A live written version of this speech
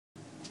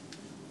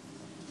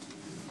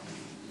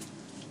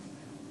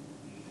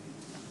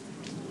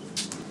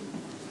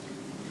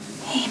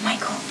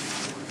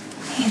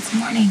Good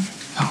morning.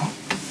 Oh.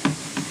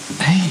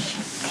 Hey.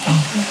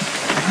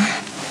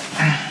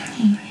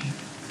 Hey.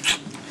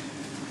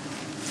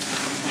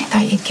 I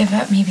thought you'd give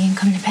up maybe and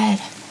come to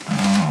bed.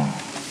 Oh.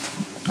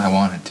 I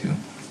wanted to.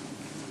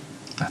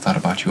 I thought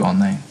about you all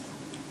night.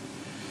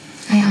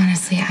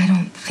 I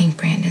don't think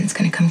Brandon's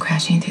gonna come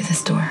crashing through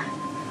this door.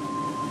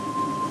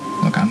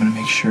 Look, I'm gonna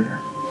make sure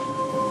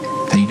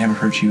that he never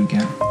hurts you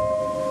again.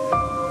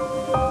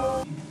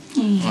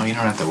 Well, you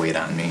don't have to wait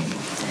on me.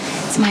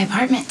 It's my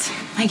apartment.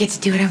 I get to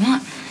do what I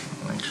want.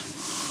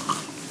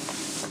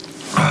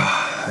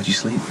 How'd you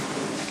sleep?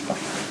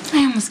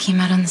 I almost came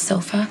out on the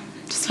sofa,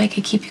 just so I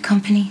could keep you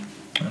company.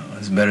 Oh,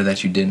 it's better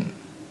that you didn't.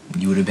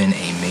 You would have been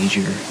a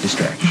major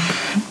distraction.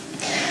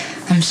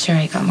 I'm sure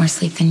I got more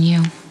sleep than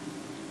you.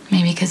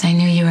 Maybe because I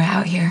knew you were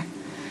out here.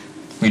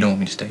 You don't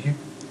want me to stay here?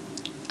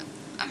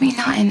 I mean,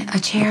 not in a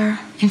chair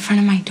in front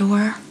of my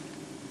door.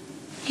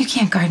 You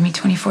can't guard me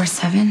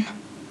 24/7.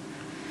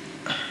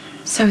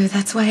 So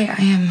that's why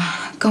I am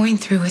going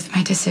through with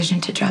my decision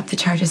to drop the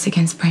charges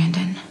against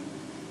Brandon.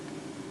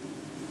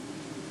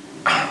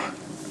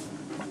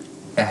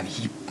 Abby,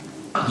 he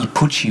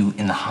put you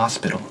in the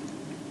hospital.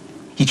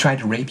 He tried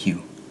to rape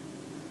you.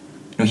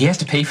 No, he has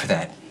to pay for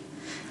that.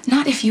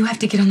 Not if you have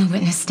to get on the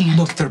witness stand.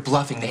 Look, they're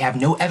bluffing. They have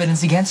no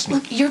evidence against me.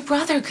 Look, your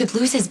brother could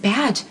lose his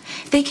badge.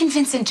 They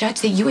convinced a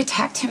judge that you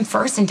attacked him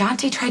first and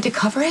Dante tried to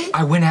cover it.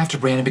 I went after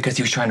Brandon because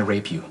he was trying to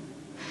rape you.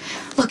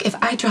 Look, if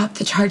I drop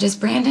the charges,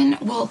 Brandon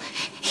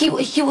he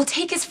will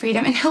take his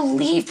freedom and he'll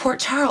leave Port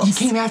Charles. He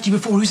came after you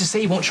before. Who's to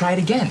say he won't try it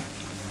again?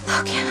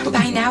 Look,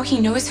 by now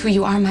he knows who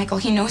you are, Michael.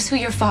 He knows who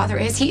your father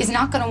is. He is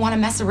not going to want to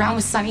mess around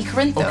with Sonny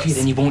Corinthos. Okay,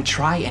 then you won't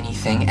try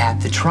anything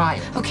at the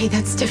trial. Okay,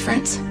 that's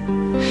different.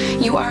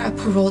 You are a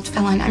paroled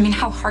felon. I mean,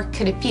 how hard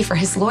could it be for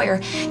his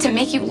lawyer to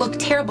make you look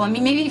terrible? I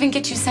mean, maybe even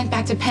get you sent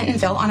back to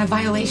Pentonville on a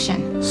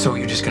violation. So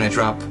you're just going to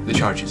drop the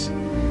charges?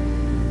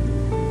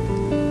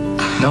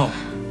 No.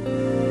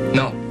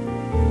 No.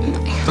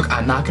 Look,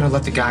 I'm not going to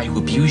let the guy who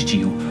abused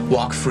you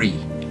walk free.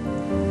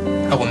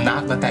 I will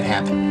not let that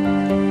happen.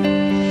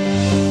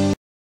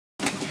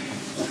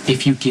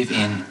 If you give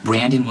in,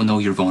 Brandon will know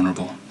you're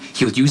vulnerable.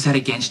 He'll use that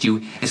against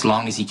you as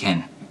long as he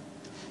can.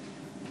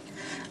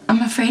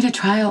 I'm afraid a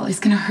trial is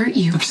going to hurt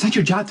you. Look, it's not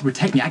your job to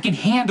protect me. I can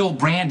handle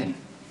Brandon.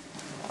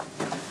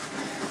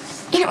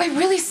 You know, it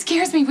really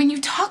scares me when you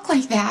talk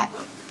like that.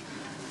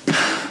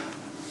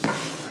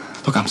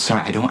 Look, I'm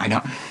sorry.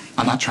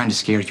 I'm not trying to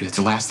scare you. It's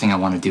the last thing I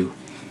want to do.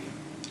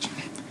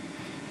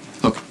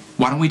 Look,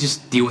 why don't we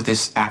just deal with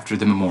this after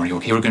the memorial,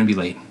 okay? We're going to be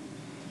late.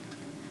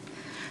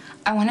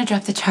 I want to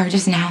drop the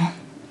charges now.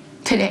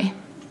 Today.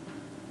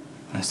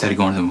 Instead of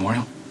going to the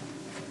memorial?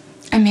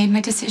 I made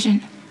my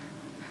decision.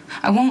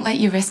 I won't let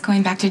you risk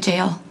going back to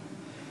jail.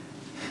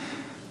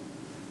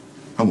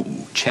 Oh,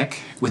 check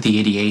with the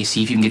ADA,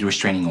 see if you can get a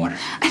restraining order.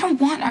 I don't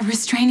want a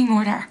restraining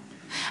order.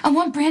 I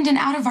want Brandon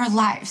out of our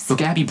lives. Look,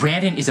 Abby,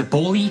 Brandon is a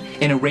bully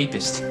and a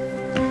rapist.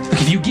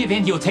 Look, if you give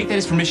in, he'll take that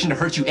as permission to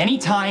hurt you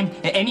anytime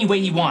and any way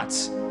he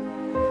wants.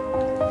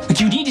 But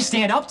you need to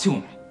stand up to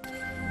him.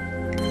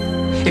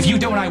 If you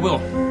don't, I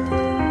will.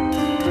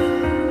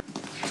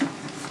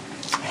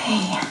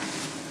 Hey,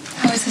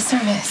 how was the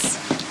service?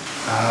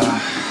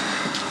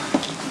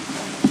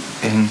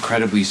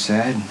 Incredibly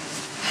sad.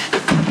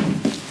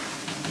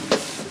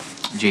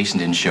 Jason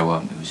didn't show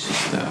up. It was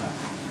just, I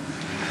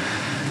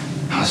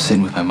was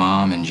sitting with my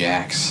mom and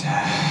Jax.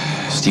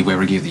 Steve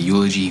Weber gave the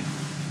eulogy.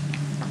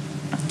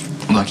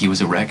 Lucky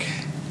was a wreck.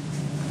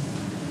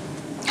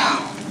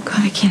 Oh, God,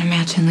 I can't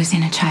imagine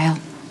losing a child.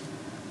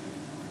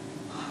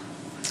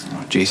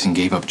 Jason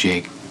gave up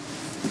Jake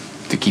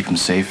to keep him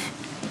safe.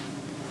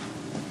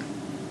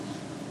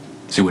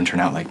 So he wouldn't turn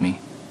out like me.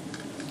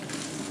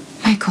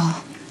 Michael,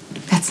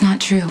 that's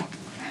not true.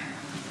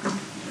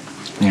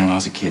 You know, when I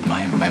was a kid,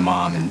 my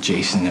mom and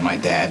Jason and my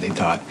dad, they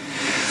thought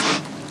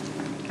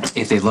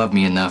if they loved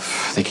me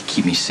enough, they could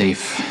keep me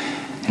safe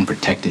and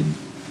protected.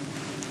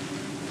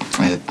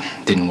 And it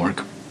didn't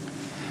work.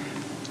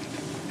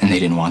 And they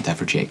didn't want that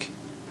for Jake.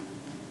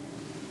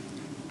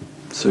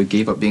 So he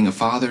gave up being a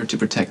father to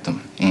protect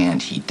them,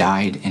 and he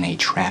died in a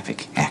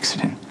traffic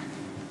accident.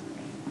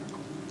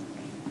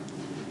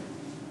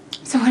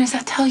 So what does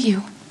that tell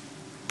you?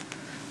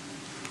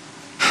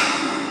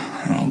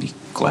 I'll be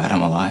glad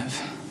I'm alive.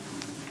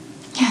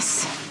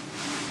 Yes.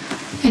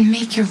 And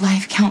make your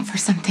life count for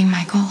something,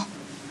 Michael.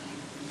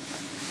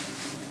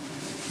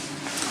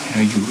 You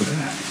know,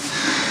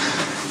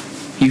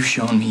 you've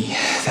shown me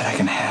that I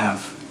can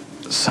have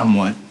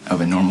somewhat of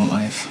a normal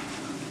life.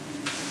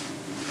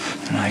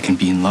 And I can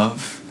be in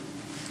love.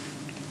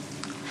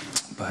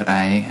 But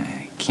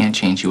I can't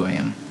change who I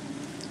am.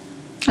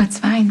 That's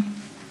fine.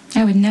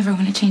 I would never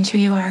want to change who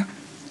you are.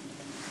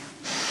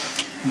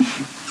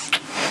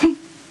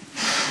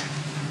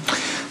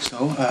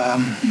 So,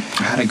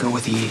 how'd it go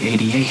with the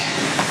ADA?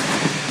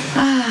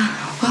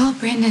 Well,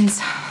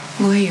 Brandon's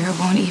lawyer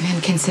won't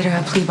even consider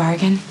a plea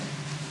bargain.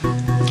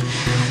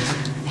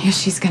 Here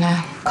she's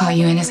gonna call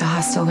you in as a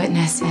hostile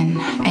witness and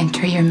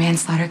enter your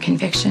manslaughter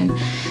conviction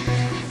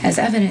as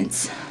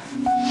evidence.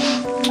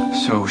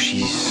 So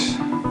she's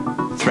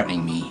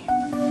threatening me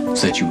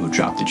so that you will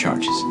drop the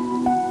charges.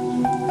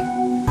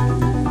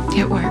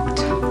 It worked.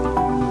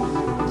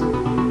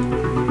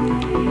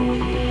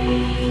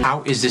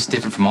 How is this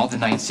different from all the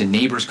nights the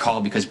neighbors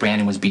called because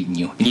Brandon was beating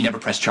you and you never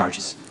pressed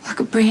charges?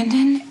 Look,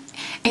 Brandon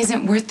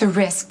isn't worth the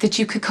risk that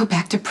you could go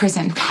back to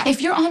prison.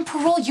 If you're on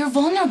parole, you're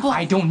vulnerable.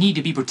 I don't need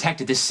to be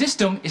protected. The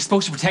system is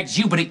supposed to protect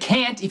you, but it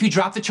can't if you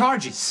drop the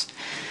charges.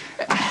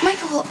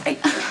 Michael, I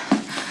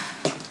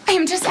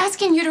am just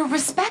asking you to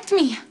respect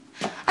me.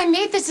 I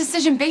made this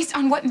decision based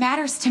on what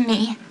matters to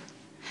me.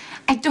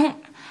 I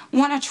don't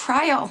want a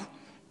trial.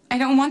 I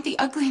don't want the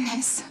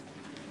ugliness.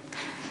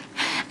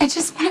 I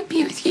just want to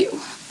be with you.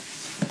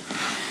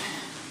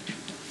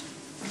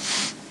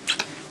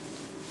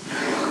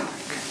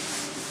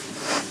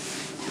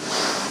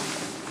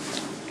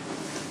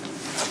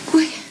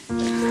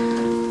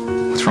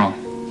 What's wrong?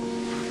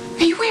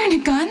 Are you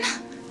wearing a gun?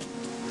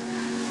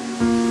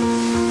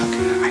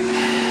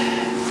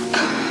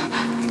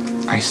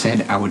 I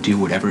said I would do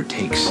whatever it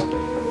takes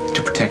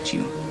to protect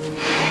you.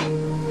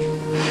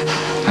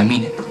 I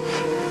mean it.